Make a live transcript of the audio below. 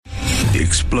The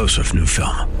explosive new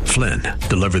film, Flynn,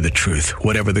 deliver the truth,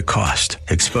 whatever the cost,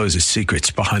 exposes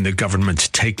secrets behind the government's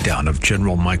takedown of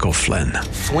General Michael Flynn.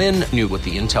 Flynn knew what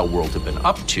the intel world had been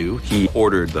up to. He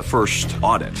ordered the first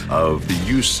audit of the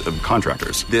use of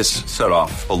contractors. This set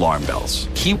off alarm bells.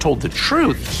 He told the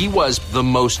truth. He was the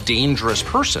most dangerous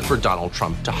person for Donald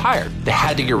Trump to hire. They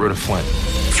had to get rid of Flynn.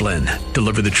 Flynn,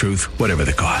 deliver the truth, whatever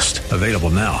the cost. Available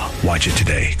now. Watch it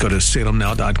today. Go to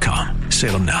salemnow.com.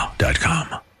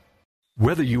 salemnow.com.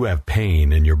 Whether you have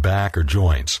pain in your back or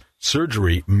joints,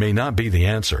 surgery may not be the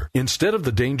answer. Instead of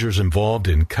the dangers involved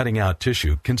in cutting out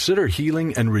tissue, consider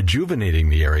healing and rejuvenating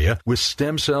the area with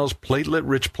stem cells,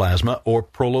 platelet-rich plasma, or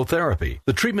prolotherapy.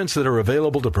 The treatments that are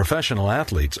available to professional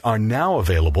athletes are now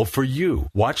available for you.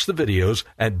 Watch the videos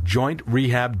at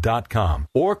jointrehab.com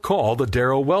or call the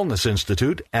Darrow Wellness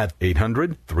Institute at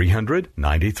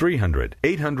 800-300-9300.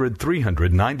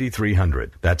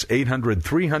 800-300-9300. That's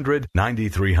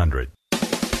 800-300-9300.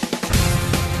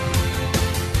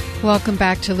 Welcome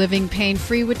back to Living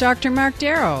Pain-Free with Dr. Mark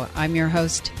Darrow. I'm your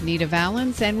host, Nita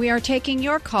Valens, and we are taking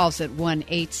your calls at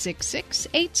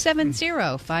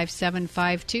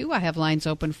 1-866-870-5752. I have lines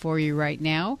open for you right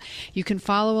now. You can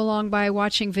follow along by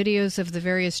watching videos of the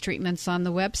various treatments on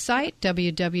the website,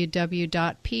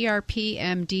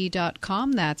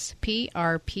 www.prpmd.com. That's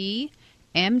prpmd.com.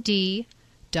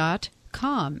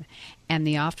 And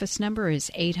the office number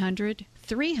is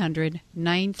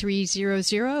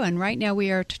 800-300-9300. And right now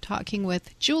we are talking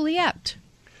with Juliet.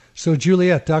 So,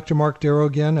 Juliet, Dr. Mark Darrow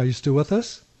again. Are you still with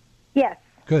us? Yes.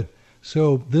 Good.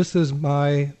 So this is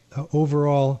my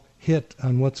overall hit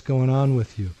on what's going on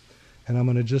with you. And I'm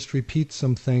going to just repeat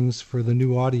some things for the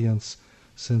new audience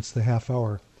since the half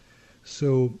hour.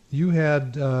 So you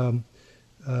had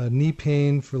knee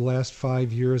pain for the last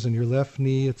 5 years in your left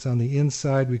knee. It's on the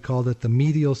inside. We called it the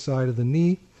medial side of the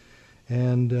knee.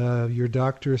 And your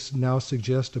doctor now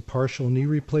suggests a partial knee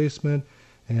replacement,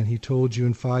 and he told you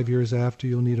in 5 years after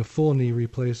you'll need a full knee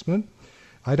replacement.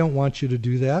 I don't want you to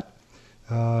do that.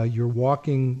 You're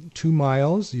walking 2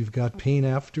 miles, you've got pain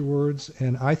afterwards,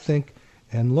 and I think,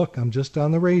 and look, I'm just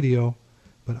on the radio,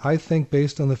 but I think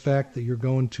based on the fact that you're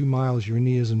going 2 miles, your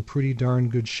knee is in pretty darn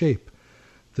good shape.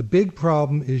 The big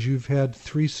problem is you've had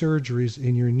 3 surgeries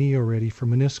in your knee already for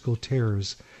meniscal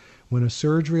tears. When a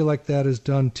surgery like that is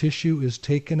done, tissue is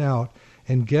taken out,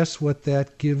 and guess what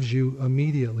that gives you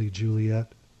immediately,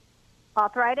 Juliet?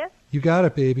 Arthritis? You got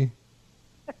it, baby.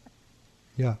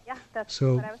 Yeah. Yeah, that's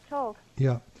what I was told.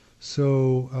 Yeah.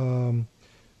 So,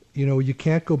 you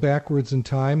can't go backwards in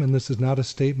time, and this is not a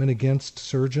statement against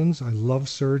surgeons. I love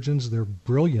surgeons. They're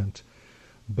brilliant.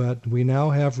 But we now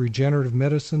have regenerative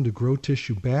medicine to grow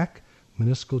tissue back.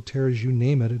 Meniscal tears, you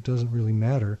name it, it doesn't really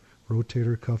matter.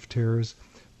 Rotator cuff tears,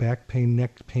 back pain,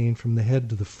 neck pain from the head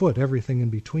to the foot, everything in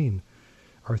between.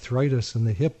 Arthritis in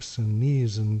the hips and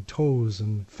knees and toes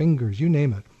and fingers, you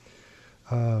name it.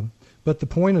 But the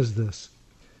point is this.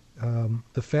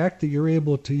 The fact that you're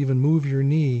able to even move your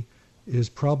knee is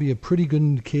probably a pretty good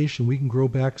indication we can grow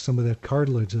back some of that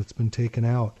cartilage that's been taken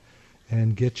out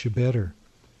and get you better.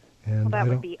 And well, that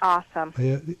would be awesome.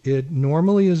 It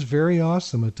normally is very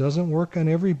awesome. It doesn't work on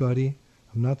everybody.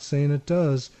 I'm not saying it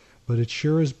does, but it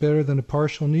sure is better than a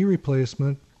partial knee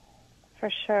replacement. For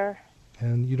sure.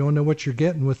 And you don't know what you're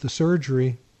getting with the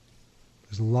surgery.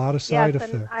 There's a lot of side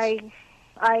effects. And I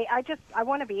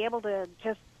want to be able to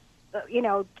just,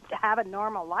 have a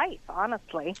normal life,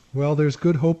 honestly. Well, there's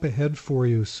good hope ahead for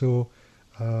you. So,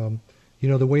 the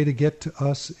way to get to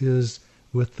us is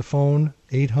with the phone,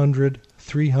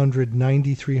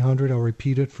 800-300-9300. I'll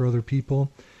repeat it for other people,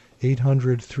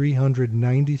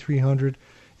 800-300-9300.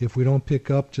 If we don't pick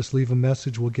up, just leave a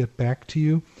message. We'll get back to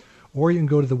you. Or you can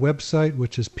go to the website,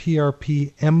 which is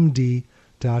prpmd.com,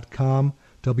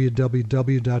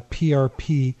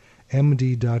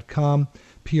 www.prpmd.com.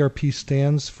 PRP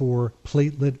stands for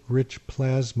platelet-rich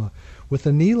plasma. With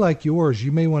a knee like yours,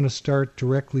 you may want to start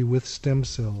directly with stem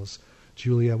cells,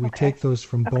 Juliet. We take those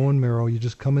from bone marrow. You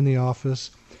just come in the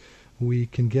office. We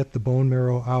can get the bone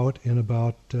marrow out in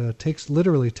about, takes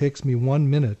me 1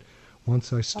 minute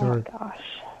once I start. Oh, gosh.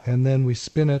 And then we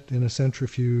spin it in a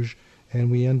centrifuge,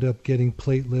 and we end up getting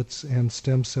platelets and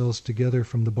stem cells together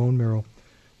from the bone marrow.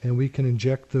 And we can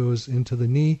inject those into the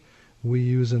knee. We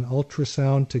use an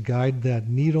ultrasound to guide that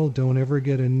needle. Don't ever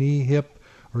get a knee, hip,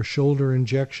 or shoulder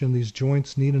injection. These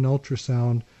joints need an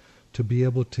ultrasound to be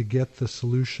able to get the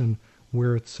solution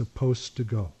where it's supposed to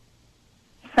go.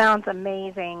 Sounds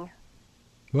amazing.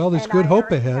 Well, there's good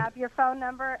hope ahead. I have your phone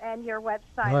number and your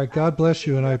website. All right, God bless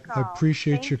you, and I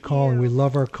appreciate your call, and we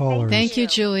love our callers. Thank you,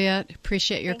 Juliet.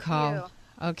 Appreciate your call.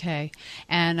 Okay.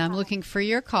 And I'm looking for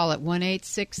your call at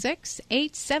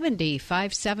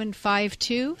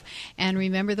 1-866-870-5752. And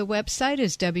remember, the website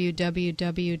is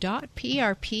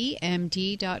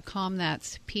www.prpmd.com.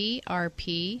 That's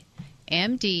prpmd.com.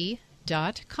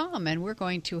 And we're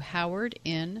going to Howard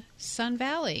in Sun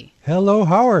Valley. Hello,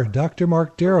 Howard. Dr.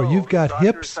 Mark Darrow. Hello, You've got Doctor,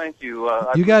 hips. Thank you.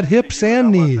 You got hips and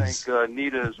I knees. want to thank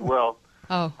Nita as well.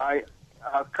 Oh.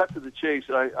 I've cut to the chase.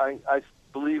 I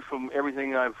believe from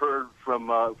everything I've heard from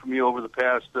you over the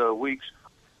past weeks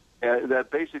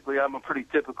that basically I'm a pretty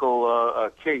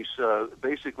typical case.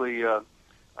 Basically,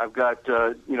 I've got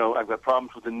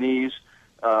problems with the knees.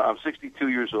 I'm 62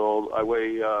 years old. I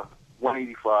weigh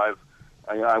 185.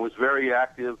 I was very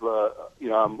active.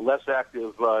 I'm less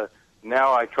active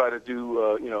now. I try to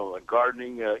do like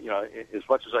gardening. As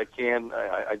much as I can.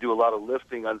 I do a lot of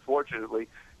lifting. Unfortunately,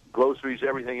 groceries,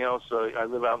 everything else. I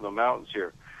live out in the mountains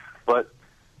here, but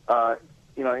I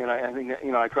think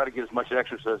I try to get as much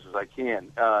exercise as I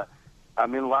can.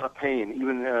 I'm in a lot of pain,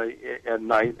 even at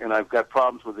night, and I've got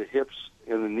problems with the hips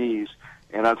and the knees.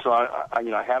 And so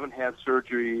I haven't had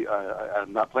surgery.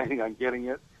 I'm not planning on getting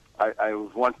it. I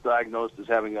was once diagnosed as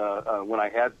having when I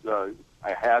had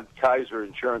Kaiser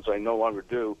insurance. I no longer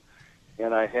do,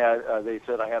 and they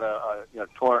said I had a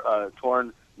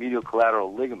torn medial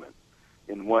collateral ligament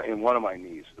in one of my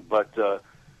knees, but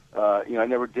I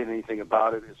never did anything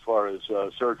about it as far as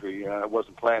surgery. I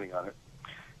wasn't planning on it,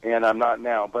 and I'm not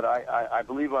now. But I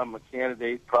believe I'm a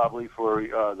candidate probably for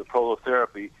the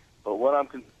prolotherapy. But what I'm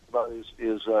concerned about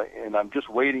is and I'm just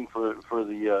waiting for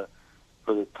the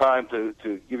time to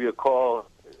give you a call.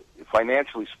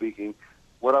 Financially speaking,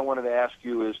 what I wanted to ask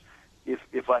you is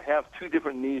if I have two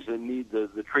different knees that need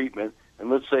the treatment, and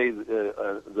let's say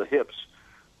the hips.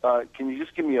 Can you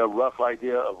just give me a rough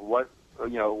idea of what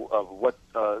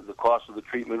the cost of the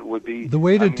treatment would be? The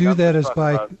way to do that is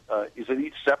by... is it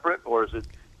each separate or is it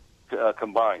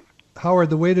combined? Howard,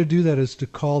 the way to do that is to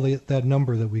call that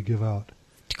number that we give out.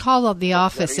 Call up the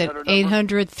office at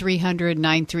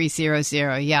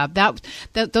 800-300-9300. Yeah,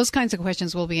 those kinds of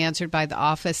questions will be answered by the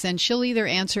office, and she'll either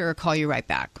answer or call you right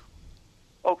back.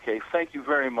 Okay, thank you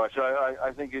very much.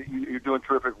 I think you're doing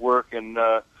terrific work, and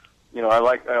I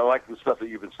like the stuff that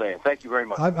you've been saying. Thank you very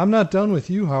much. I'm not done with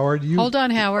you, Howard. Hold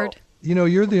on, Howard.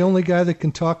 You're the only guy that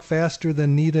can talk faster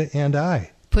than Nita and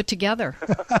I. Put together.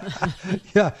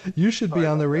 Yeah, you should be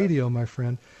on the radio, my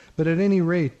friend. But at any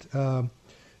rate,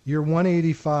 you're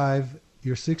 185,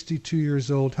 you're 62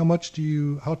 years old. How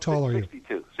tall are you?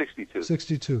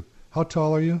 62. How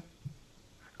tall are you?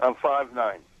 I'm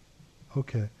 5'9".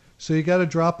 Okay. So you got to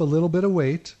drop a little bit of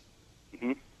weight.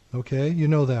 Mm-hmm. Okay, you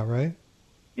know that, right?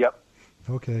 Yep.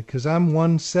 Okay, because I'm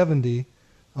 170,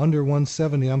 under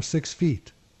 170, I'm 6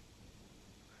 feet.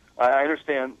 I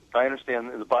understand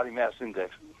the body mass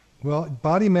index. Well,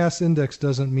 body mass index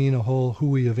doesn't mean a whole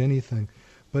hooey of anything,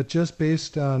 but just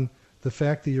based on the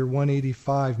fact that you're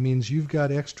 185 means you've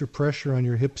got extra pressure on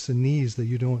your hips and knees that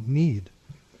you don't need.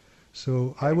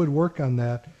 So I would work on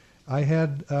that. I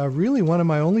had really one of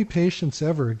my only patients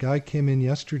ever. A guy came in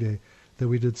yesterday that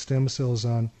we did stem cells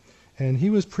on, and he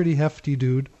was pretty hefty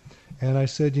dude. And I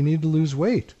said, you need to lose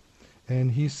weight.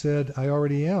 And he said, I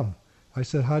already am. I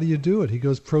said, how do you do it? He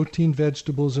goes, protein,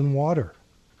 vegetables, and water.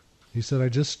 He said, I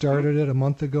just started it a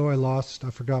month ago. I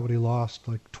forgot what he lost,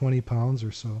 like 20 pounds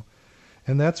or so.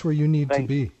 And that's where you need to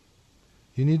be.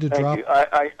 You need to drop. You.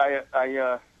 I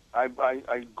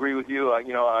agree with you.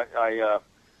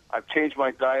 I've changed my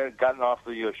diet, gotten off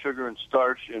the sugar and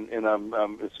starch, and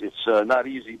it's not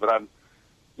easy. But I'm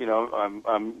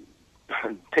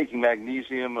taking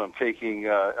magnesium. I'm taking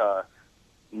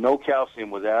no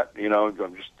calcium with that.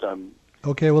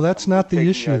 Okay, well, that's not the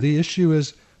issue. The issue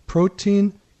is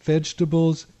protein,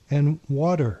 vegetables, and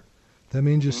water. That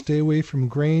means you stay away from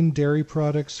grain, dairy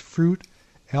products, fruit,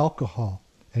 alcohol,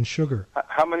 and sugar.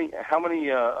 How many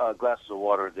glasses of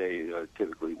water a day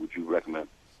typically would you recommend?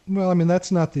 Well, I mean,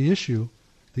 that's not the issue.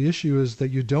 The issue is that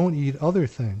you don't eat other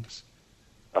things.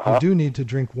 You do need to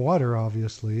drink water,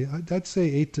 obviously. I'd say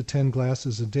 8 to 10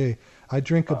 glasses a day. I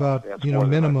drink about,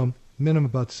 minimum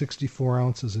about 64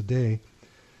 ounces a day.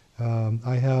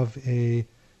 I have a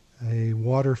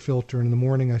water filter, and in the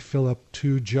morning I fill up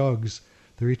 2 jugs.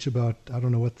 They're each about, I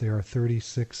don't know what they are,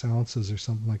 36 ounces or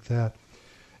something like that.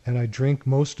 And I drink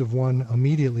most of one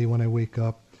immediately when I wake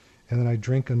up, and then I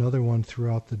drink another one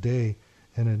throughout the day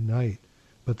and at night.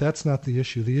 But that's not the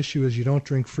issue. The issue is you don't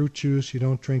drink fruit juice, you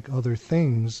don't drink other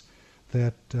things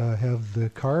that have the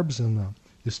carbs in them.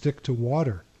 You stick to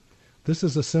water. This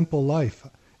is a simple life.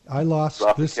 I lost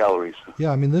Drop the calories.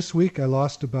 Yeah, I mean, this week I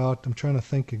lost about, I'm trying to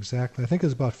think exactly, I think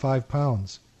it's about 5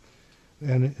 pounds.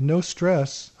 And no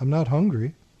stress. I'm not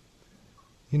hungry.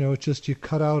 It's just you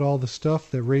cut out all the stuff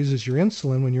that raises your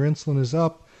insulin. When your insulin is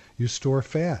up, you store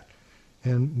fat.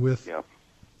 And with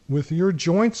your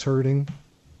joints hurting,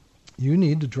 you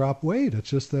need to drop weight. It's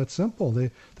just that simple.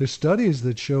 There's studies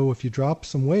that show if you drop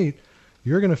some weight,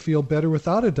 you're going to feel better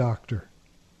without a doctor.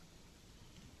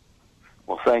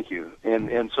 Well, thank you.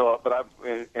 And so, but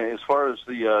as far as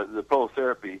the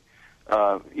prolotherapy,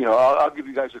 I'll give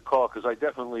you guys a call because I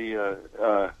definitely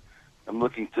I'm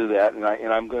looking to that, and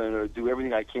I'm going to do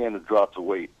everything I can to drop the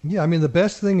weight. Yeah, I mean the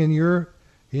best thing in your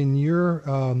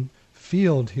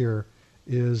field here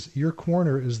is your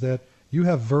corner is that you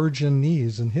have virgin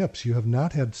knees and hips. You have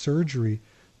not had surgery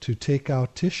to take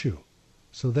out tissue,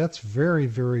 so that's very,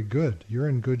 very good. You're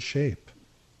in good shape.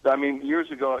 I mean,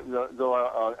 years ago, though,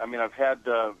 I've had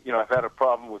a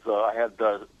problem with I had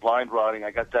blind rotting. I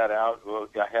got that out.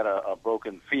 I had a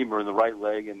broken femur in the right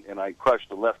leg, and I crushed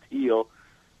the left heel.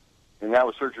 And that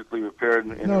was surgically repaired.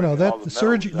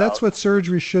 That's what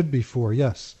surgery should be for.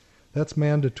 Yes, that's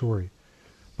mandatory.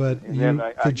 But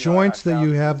the joints that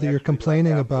you have that you're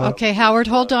complaining about. Okay, Howard,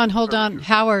 hold on.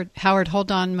 Howard,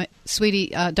 hold on,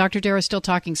 sweetie. Dr. Darrow's still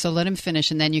talking, so let him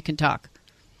finish, and then you can talk.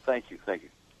 Thank you.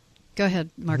 Go ahead,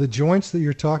 Mark. The joints that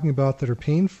you're talking about that are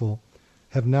painful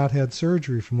have not had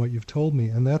surgery, from what you've told me,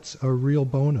 and that's a real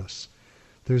bonus.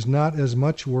 There's not as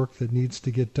much work that needs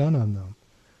to get done on them.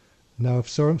 Now, if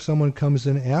someone comes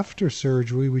in after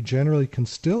surgery, we generally can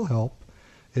still help.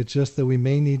 It's just that we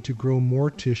may need to grow more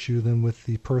tissue than with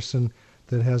the person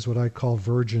that has what I call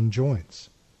virgin joints.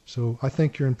 So I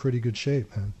think you're in pretty good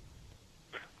shape, man.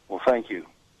 Well, thank you.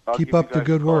 Keep up the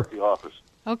good work.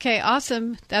 Okay,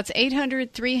 awesome. That's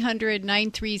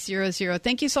 800-300-9300.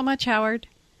 Thank you so much, Howard.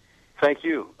 Thank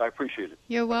you. I appreciate it.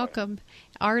 You're welcome.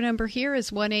 Our number here is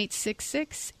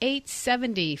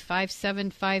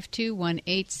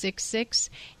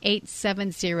 1-866-870-5752,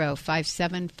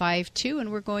 1-866-870-5752,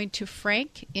 and we're going to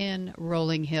Frank in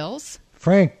Rolling Hills.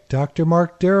 Frank, Dr.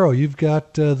 Mark Darrow, you've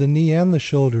got the knee and the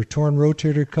shoulder, torn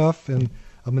rotator cuff and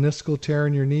a meniscal tear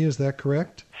in your knee. Is that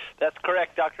correct? That's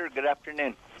correct, Doctor. Good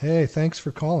afternoon. Hey, thanks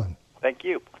for calling. Thank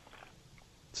you.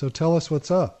 So tell us what's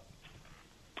up.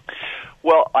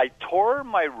 Well, I tore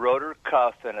my rotor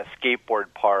cuff in a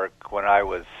skateboard park when I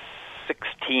was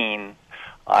 16.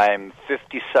 I'm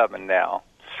 57 now.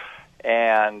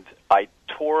 And I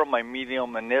tore my medial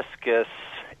meniscus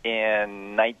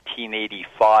in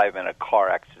 1985 in a car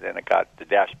accident. The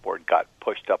dashboard got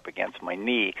pushed up against my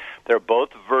knee. They're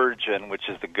both virgin, which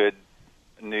is the good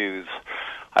news.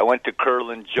 I went to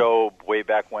Curl and Job way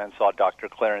back when, saw Dr.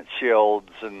 Clarence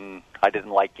Shields, and I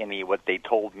didn't like any of what they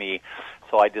told me.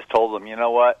 So I just told them, you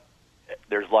know what,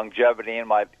 there's longevity in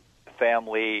my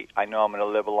family. I know I'm going to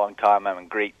live a long time. I'm in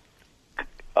great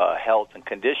health and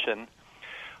condition.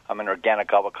 I'm an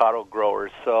organic avocado grower,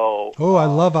 so... Oh, I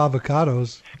love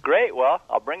avocados. Great. Well,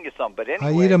 I'll bring you some. But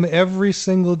anyway... I eat them every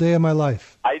single day of my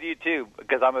life. I do, too,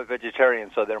 because I'm a vegetarian,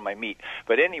 so they're my meat.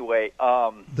 But anyway...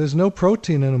 There's no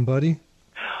protein in them, buddy.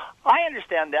 I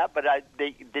understand that, but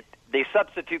they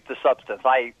substitute the substance.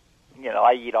 I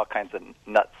eat all kinds of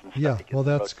nuts and stuff. Yeah, well,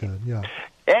 that's protein. Good, yeah.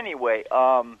 Anyway,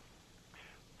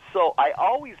 so I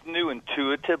always knew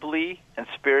intuitively and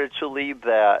spiritually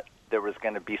that there was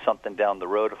going to be something down the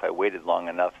road if I waited long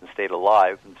enough and stayed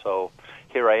alive. And so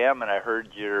here I am, and I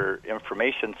heard your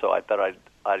information, so I thought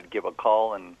I'd give a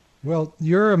call. And well,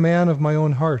 you're a man of my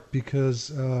own heart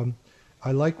because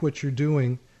I like what you're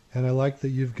doing, and I like that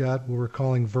you've got what we're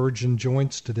calling virgin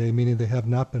joints today, meaning they have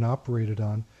not been operated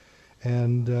on.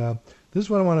 And this is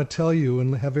what I want to tell you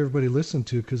and have everybody listen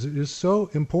to because it is so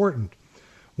important.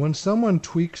 When someone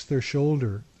tweaks their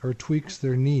shoulder or tweaks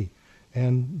their knee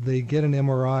and they get an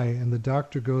MRI and the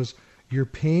doctor goes, your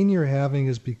pain you're having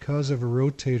is because of a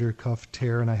rotator cuff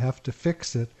tear and I have to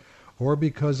fix it, or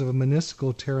because of a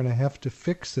meniscal tear and I have to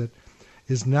fix it,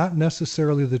 is not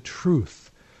necessarily the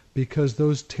truth, because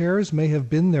those tears may have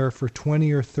been there for 20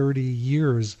 or 30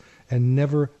 years and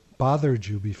never bothered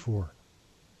you before.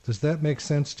 Does that make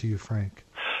sense to you, Frank?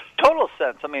 Total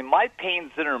sense. I mean, my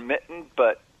pain's intermittent,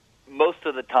 but most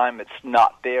of the time it's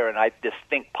not there, and I just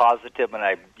think positive, and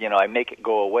I make it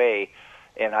go away,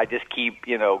 and I just keep,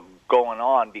 going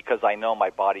on because I know my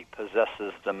body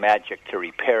possesses the magic to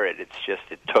repair it. It's just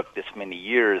it took this many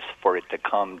years for it to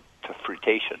come to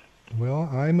fruition. Well,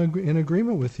 I'm in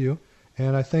agreement with you,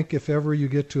 and I think if ever you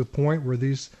get to a point where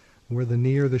the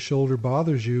knee or the shoulder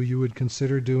bothers you, you would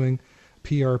consider doing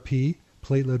PRP,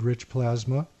 platelet-rich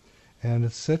plasma, and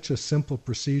it's such a simple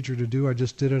procedure to do. I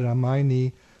just did it on my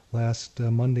knee last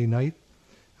Monday night.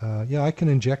 I can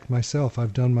inject myself.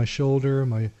 I've done my shoulder,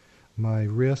 my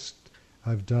wrist,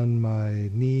 I've done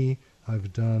my knee,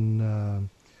 I've done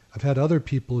I've had other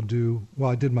people do,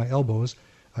 well, I did my elbows.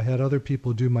 I had other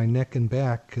people do my neck and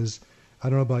back because I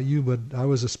don't know about you, but I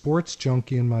was a sports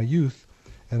junkie in my youth,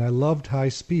 and I loved high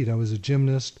speed. I was a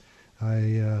gymnast.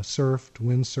 I surfed,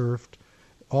 windsurfed,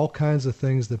 all kinds of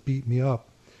things that beat me up.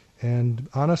 And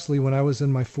honestly, when I was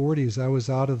in my 40s, I was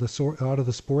out of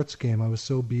the sports game. I was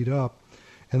so beat up.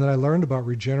 And then I learned about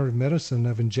regenerative medicine.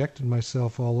 I've injected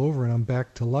myself all over, and I'm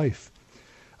back to life.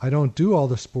 I don't do all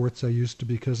the sports I used to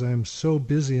because I'm so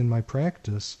busy in my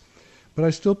practice. But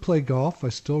I still play golf. I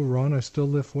still run. I still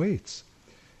lift weights.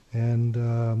 And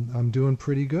I'm doing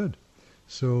pretty good.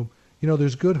 So,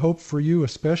 there's good hope for you,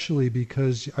 especially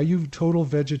because, are you total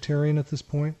vegetarian at this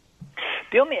point?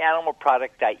 The only animal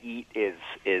product I eat is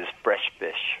fresh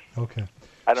fish. Okay.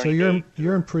 I don't so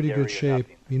you're in pretty dairy good shape.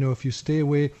 If you stay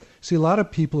away. See, a lot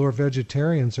of people who are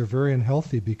vegetarians are very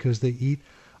unhealthy because they eat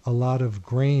a lot of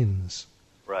grains.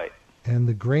 Right. And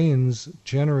the grains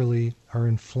generally are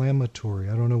inflammatory.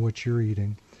 I don't know what you're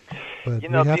eating. But we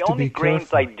have the to only be grains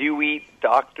careful. I do eat,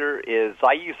 doctor, is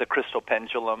I use a crystal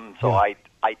pendulum, so Yeah.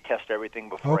 I test everything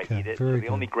before I eat it. So very the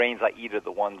only good. grains I eat are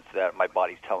the ones that my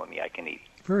body's telling me I can eat.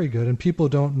 Very good. And people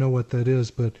don't know what that is,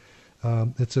 but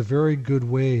it's a very good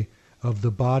way of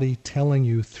the body telling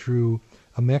you through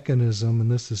a mechanism, and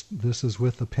this is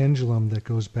with a pendulum that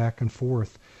goes back and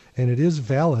forth, and it is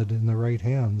valid in the right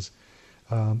hands.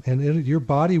 Your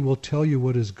body will tell you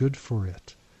what is good for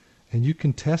it. And you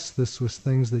can test this with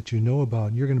things that you know about,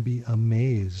 and you're going to be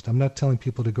amazed. I'm not telling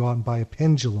people to go out and buy a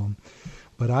pendulum,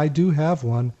 but I do have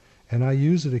one, and I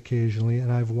use it occasionally,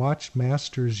 and I've watched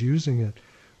masters using it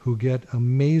who get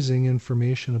amazing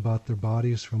information about their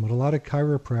bodies from it. A lot of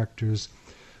chiropractors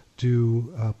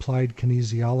do applied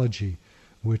kinesiology,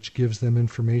 which gives them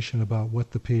information about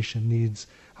what the patient needs,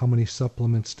 how many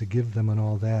supplements to give them, and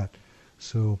all that.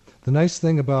 So the nice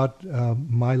thing about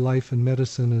my life in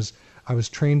medicine is I was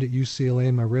trained at UCLA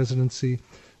in my residency,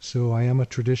 so I am a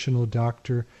traditional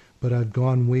doctor, but I've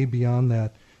gone way beyond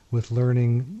that with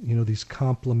learning, these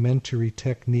complementary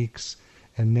techniques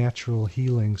and natural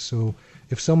healing. So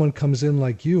if someone comes in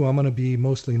like you, I'm going to be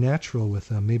mostly natural with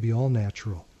them, maybe all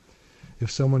natural. If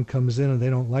someone comes in and they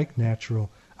don't like natural,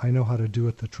 I know how to do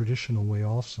it the traditional way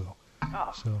also.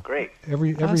 Oh, so great.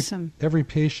 Awesome. Every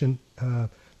patient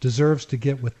deserves to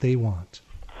get what they want.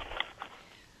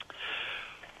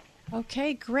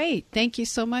 Okay, great. Thank you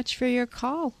so much for your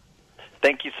call.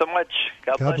 Thank you so much.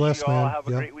 God bless you all. man. Have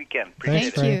a Yeah. great weekend. Thanks,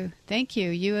 Appreciate it. Frank. Thank you.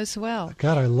 You as well.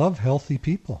 God, I love healthy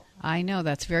people. I know,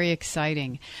 that's very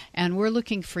exciting. And we're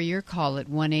looking for your call at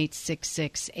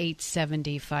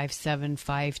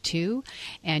 1-866-870-5752.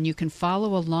 And you can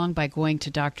follow along by going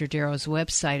to Dr. Darrow's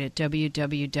website at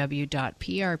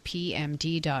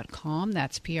www.prpmd.com.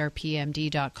 That's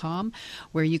prpmd.com,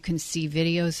 where you can see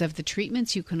videos of the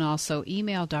treatments. You can also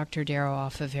email Dr. Darrow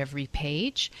off of every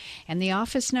page. And the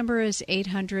office number is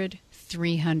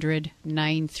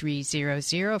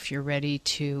 800-300-9300 if you're ready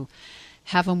to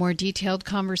have a more detailed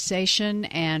conversation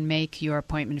and make your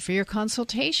appointment for your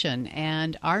consultation.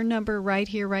 And our number right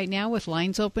here, right now, with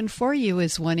lines open for you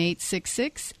is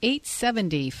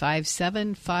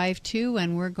 1-866-870-5752.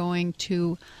 And we're going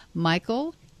to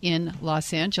Michael in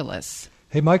Los Angeles.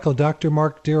 Hey, Michael, Dr.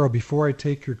 Mark Darrow, before I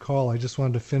take your call, I just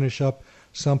wanted to finish up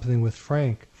something with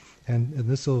Frank, and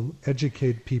this will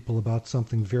educate people about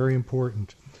something very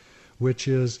important, which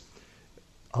is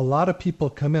a lot of people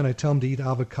come in, I tell them to eat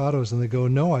avocados, and they go,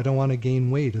 no, I don't want to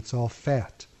gain weight. It's all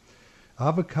fat.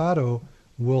 Avocado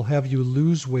will have you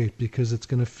lose weight because it's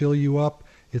going to fill you up.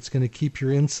 It's going to keep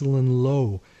your insulin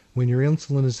low. When your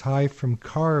insulin is high from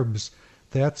carbs,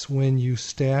 that's when you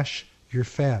stash your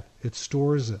fat. It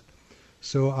stores it.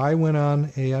 So I went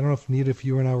on I don't know if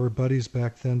you and I were buddies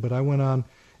back then, but I went on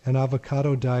an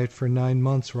avocado diet for 9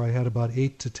 months where I had about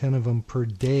 8 to 10 of them per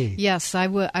day. Yes, I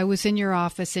was in your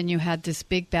office and you had this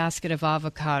big basket of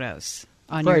avocados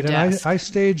on your desk. Right, and I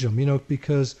stage them,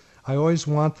 because I always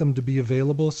want them to be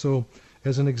available. So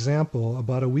as an example,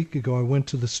 about a week ago I went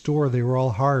to the store. They were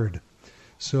all hard.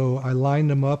 So I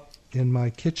lined them up in my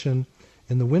kitchen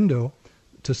in the window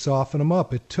to soften them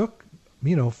up. It took,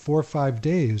 4 or 5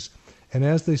 days. And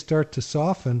as they start to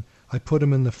soften, I put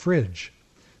them in the fridge.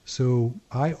 So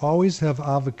I always have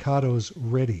avocados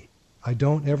ready. I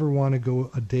don't ever want to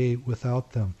go a day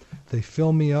without them. They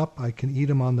fill me up. I can eat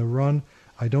them on the run.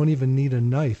 I don't even need a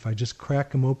knife. I just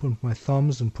crack them open with my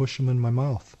thumbs and push them in my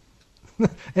mouth.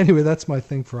 Anyway, that's my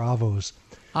thing for avos.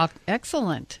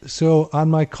 Excellent. So on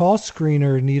my call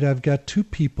screener, Nita, I've got 2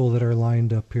 people that are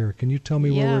lined up here. Can you tell me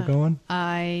where we're going?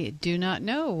 I do not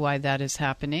know why that is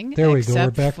happening. There we go. We're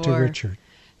back to Richard.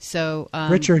 So,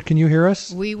 Richard, can you hear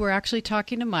us? We were actually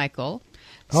talking to Michael,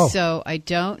 Oh. So I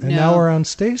don't know. And now we're on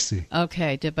Stacy.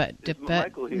 Okay, but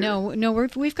Michael here. no,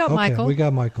 we've got Okay, Michael. we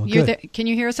got Michael. You're Good. there. Can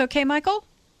you hear us okay, Michael?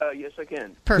 Yes, I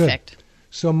can. Perfect. Good.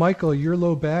 So, Michael, your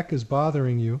low back is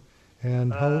bothering you,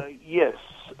 and Yes.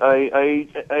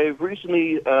 I've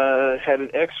recently had an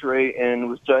X-ray and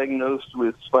was diagnosed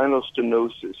with spinal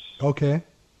stenosis. Okay.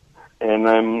 And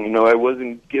I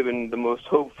wasn't given the most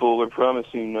hopeful or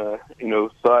promising,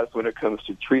 thoughts when it comes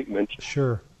to treatment.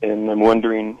 Sure. And I'm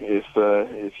wondering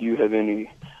if you have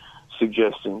any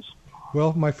suggestions.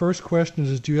 Well, my first question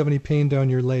is, do you have any pain down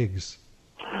your legs?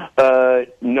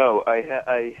 No,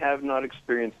 I have not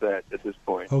experienced that at this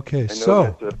point. Okay, I know so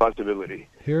that's a possibility.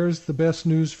 Here's the best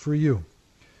news for you.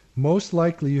 Most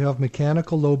likely you have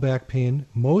mechanical low back pain.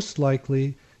 Most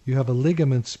likely you have a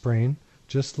ligament sprain,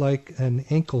 just like an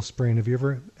ankle sprain.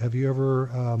 Have you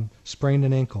ever sprained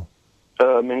an ankle?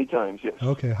 Many times, yes.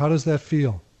 Okay, how does that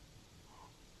feel?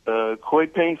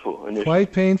 Quite painful initially.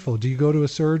 Quite painful. Do you go to a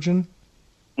surgeon?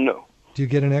 No. Do you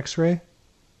get an X-ray?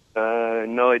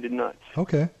 No, I did not.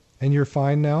 Okay, and you're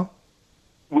fine now?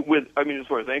 As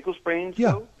far as ankle sprains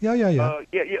Yeah, go? yeah. Oh,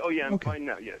 yeah, I'm Okay. fine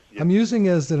now, yes. I'm using it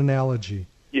as an analogy.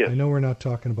 Yes. I know we're not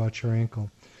talking about your ankle.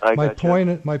 My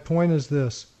point is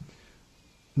this.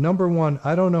 Number one,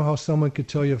 I don't know how someone could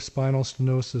tell you have spinal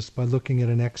stenosis by looking at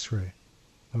an X-ray.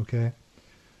 Okay?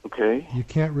 Okay. You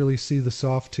can't really see the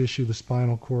soft tissue, the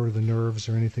spinal cord, or the nerves,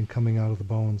 or anything coming out of the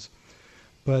bones.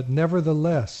 But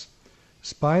nevertheless,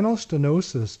 spinal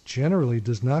stenosis generally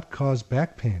does not cause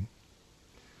back pain.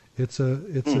 It's a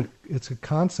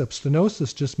concept.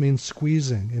 Stenosis just means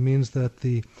squeezing. It means that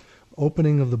the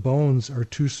opening of the bones are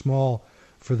too small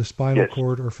for the spinal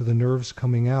cord or for the nerves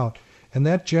coming out. And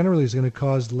that generally is going to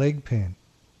cause leg pain.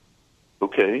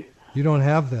 Okay. You don't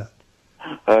have that.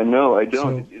 No, I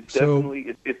don't. So- It's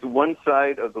definitely it's one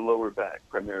side of the lower back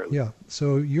primarily. Yeah,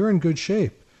 so you're in good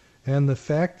shape. And the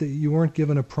fact that you weren't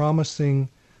given a promising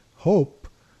hope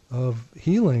of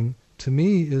healing, to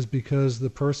me, is because the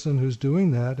person who's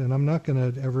doing that, and I'm not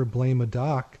going to ever blame a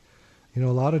doc, a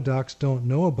lot of docs don't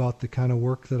know about the kind of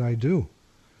work that I do.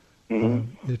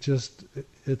 Mm-hmm.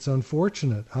 It's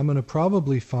unfortunate. I'm going to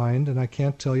probably find, and I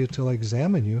can't tell you till I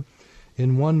examine you,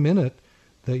 in 1 minute,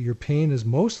 that your pain is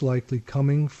most likely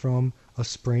coming from a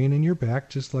sprain in your back,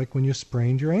 just like when you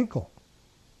sprained your ankle.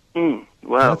 Wow.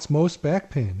 That's most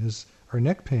back pain, or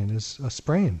neck pain, is a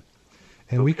sprain.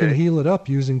 And we can heal it up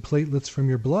using platelets from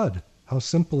your blood. How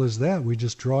simple is that? We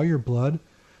just draw your blood,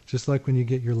 just like when you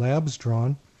get your labs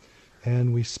drawn,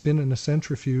 and we spin it in a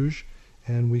centrifuge,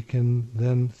 and we can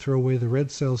then throw away the red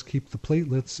cells, keep the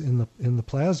platelets in the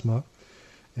plasma,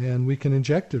 and we can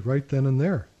inject it right then and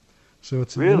there. So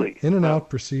it's an in and out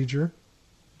procedure,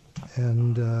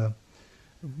 and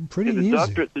pretty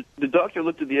easy. The doctor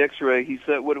looked at the X-ray. He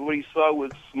said what he saw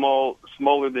was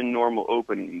smaller than normal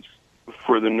openings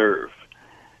for the nerve.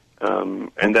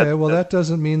 That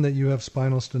doesn't mean that you have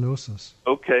spinal stenosis.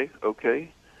 Okay.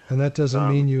 And that doesn't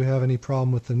mean you have any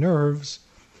problem with the nerves,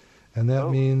 and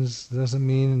that doesn't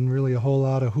mean really a whole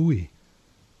lot of hooey.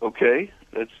 Okay,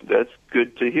 that's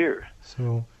good to hear.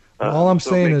 So all I'm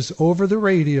saying is, over the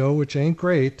radio, which ain't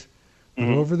great, but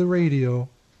over the radio,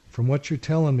 from what you're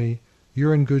telling me,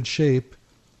 you're in good shape,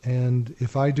 and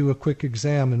if I do a quick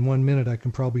exam in 1 minute, I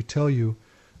can probably tell you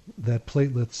that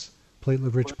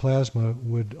platelet-rich plasma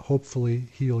would hopefully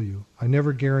heal you. I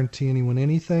never guarantee anyone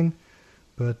anything,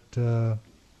 but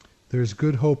there's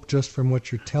good hope just from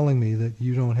what you're telling me that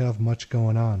you don't have much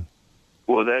going on.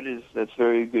 Well, that's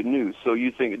very good news. So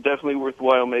you think it's definitely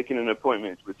worthwhile making an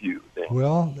appointment with you then?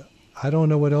 Well, I don't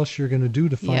know what else you're going to do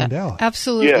to find out.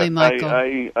 Absolutely, Michael.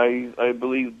 I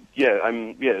believe.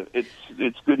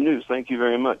 It's good news. Thank you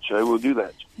very much. I will do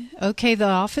that. Okay, the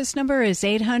office number is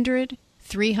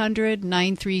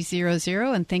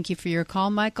 800-300-9300, and thank you for your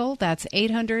call, Michael. That's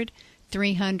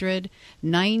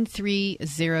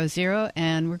 800-300-9300,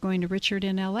 and we're going to Richard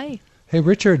in L.A. Hey,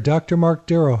 Richard, Dr. Mark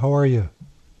Darrow, how are you?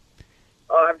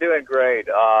 Oh, I'm doing great.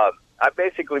 I've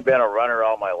basically been a runner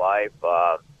all my life.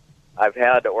 I've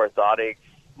had orthotics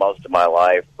most of my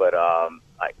life, but I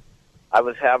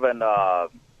was having,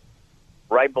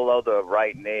 right below the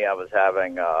right knee, I was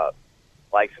having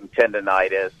some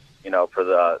tendinitis, for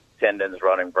the tendons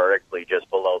running vertically just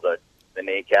below the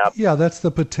kneecap. Yeah, that's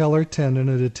the patellar tendon.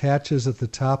 It attaches at the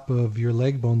top of your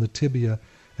leg bone, the tibia,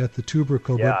 at the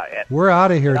tubercle. Yeah, but we're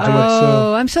out of here, Dick.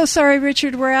 Oh, I'm so sorry,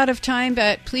 Richard. We're out of time,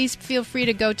 but please feel free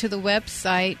to go to the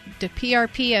website,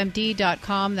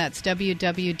 prpmd.com. That's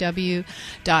www.prpmd.com.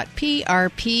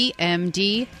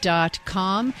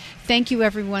 Thank you,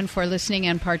 everyone, for listening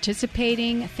and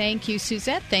participating. Thank you,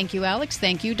 Suzette. Thank you, Alex.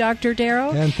 Thank you, Dr.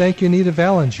 Darrow. And thank you, Nita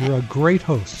Valens. You're a great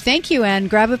host. Thank you, and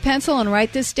grab a pencil and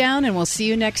write this down, and we'll see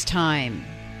you next time.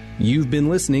 You've been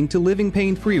listening to Living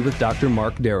Pain-Free with Dr.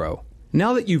 Mark Darrow.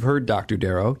 Now that you've heard Dr.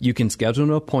 Darrow, you can schedule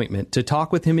an appointment to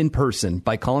talk with him in person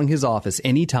by calling his office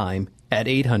anytime at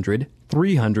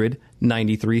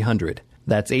 800-300-9300.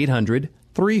 That's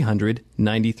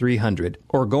 800-300-9300.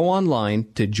 Or go online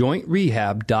to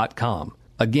jointrehab.com.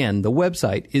 Again, the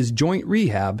website is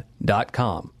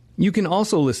jointrehab.com. You can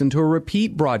also listen to a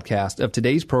repeat broadcast of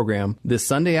today's program this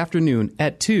Sunday afternoon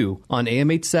at 2 on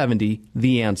AM 870,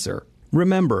 The Answer.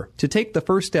 Remember, to take the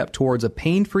first step towards a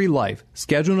pain-free life,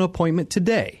 schedule an appointment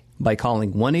today by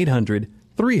calling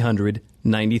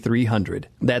 1-800-300-9300.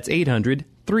 That's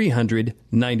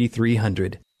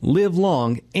 800-300-9300. Live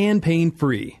long and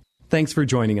pain-free. Thanks for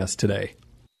joining us today.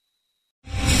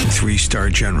 3-star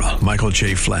General Michael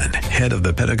J. Flynn, head of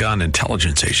the Pentagon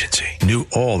Intelligence Agency, knew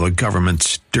all the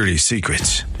government's dirty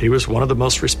secrets. He was one of the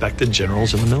most respected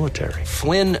generals in the military.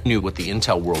 Flynn knew what the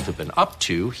intel world had been up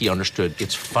to. He understood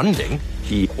its funding.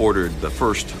 He ordered the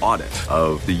first audit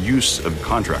of the use of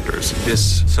contractors.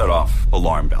 This set off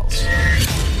alarm bells.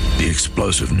 The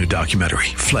explosive new documentary,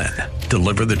 Flynn,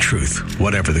 Deliver the Truth,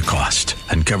 Whatever the Cost,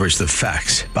 uncovers the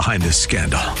facts behind this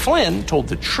scandal. Flynn told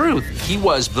the truth. He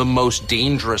was the most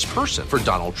dangerous person for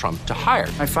Donald Trump to hire.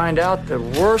 I find out the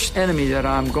worst enemy that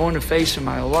I'm going to face in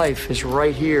my life is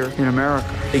right here in America.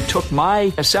 They took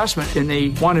my assessment and they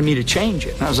wanted me to change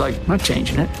it. And I was like, I'm not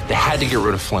changing it. They had to get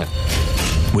rid of Flynn.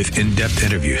 With in-depth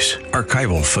interviews,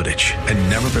 archival footage, and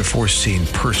never-before-seen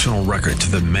personal records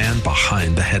of the man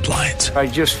behind the headlines. I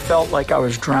just felt like I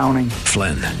was drowning.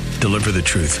 Flynn, Deliver the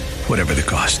Truth, Whatever the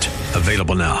Cost.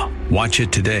 Available now. Watch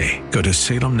it today. Go to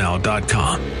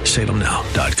salemnow.com.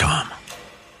 salemnow.com.